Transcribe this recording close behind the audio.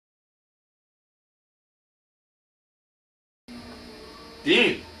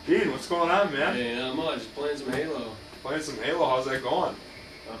Dean, what's going on, man? Hey, not much. Playing some Halo. Playing some Halo, how's that going?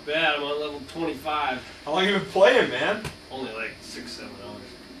 Not bad. I'm on level 25. How long you been playing, man? Only like 6-7 hours.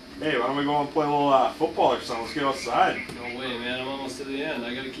 Hey, why don't we go and play a little football or something? Let's get outside. No way, man. I'm almost to the end.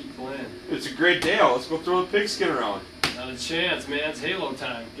 I gotta keep playing. It's a great day out. Let's go throw the pigskin around. Not a chance, man. It's Halo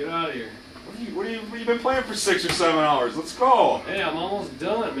time. Get out of here. What have you been playing for 6 or 7 hours? Let's go. Hey, I'm almost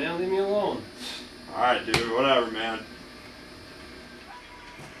done, man. Leave me alone. Alright, dude. Whatever, man.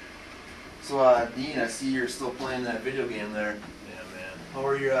 So, Dean, I see you're still playing that video game there. Yeah, man. How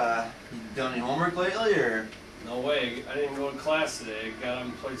are you done any homework lately, or? No way. I didn't go to class today. Got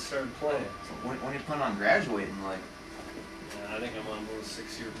up and started playing. So when are you planning on graduating? Like, Yeah, I think I'm on about a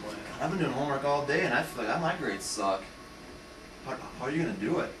 6-year plan. I've been doing homework all day, and I feel like my grades suck. How are you gonna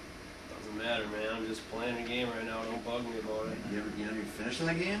do it? Doesn't matter, man. I'm just playing a game right now. Don't bug me about it. You ever finish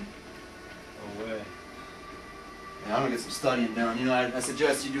that game? No way. Yeah, I'm gonna get some studying done. You know, I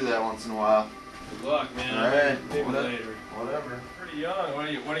suggest you do that once in a while. Good luck, man. Alright. Maybe later. Whatever. Pretty young.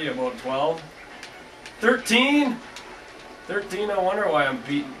 What are you, about 12? 13? 13? I wonder why I'm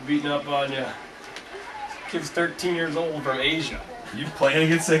beating up on you. Kid's 13 years old from Asia. You playing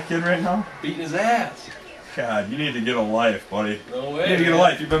against that kid right now? Beating his ass. God, you need to get a life, buddy. No way. You need to get a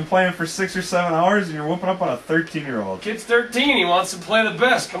life. You've been playing for 6 or 7 hours and you're whooping up on a 13-year-old. Kid's 13. He wants to play the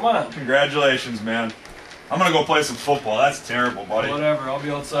best. Come on. Congratulations, man. I'm gonna go play some football. That's terrible, buddy. Whatever. I'll be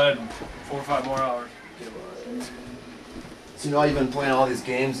outside in 4 or 5 more hours. So, you know, you've been playing all these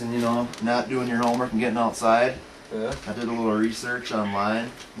games and, you know, not doing your homework and getting outside. Yeah. I did a little research online,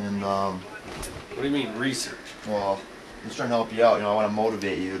 and, What do you mean, research? well, I'm just trying to help you out. You know, I want to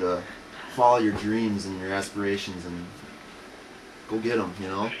motivate you to follow your dreams and your aspirations and go get them, you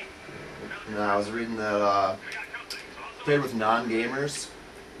know? And I was reading that, compared with non-gamers,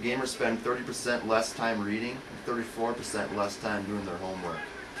 gamers spend 30% less time reading and 34% less time doing their homework.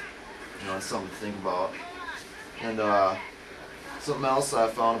 You know, it's something to think about. And, something else I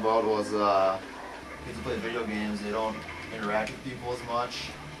found about was, kids who play video games, they don't interact with people as much.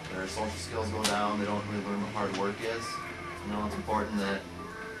 Their social skills go down. They don't really learn what hard work is. You know, it's important that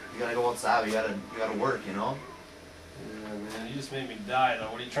you gotta go outside. You gotta work. You know. Yeah, man. You just made me die,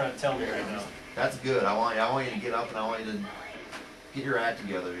 though. What are you trying to tell me right now? That's good. I want you to get up and I want you to get your act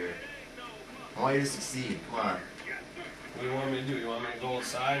together here. I want you to succeed. Come on. What do you want me to do? You want me to go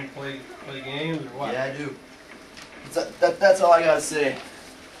outside and play games or what? Yeah, I do. That's all I gotta say.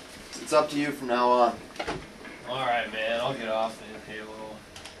 It's up to you from now on. All right, man. I'll get off the Halo.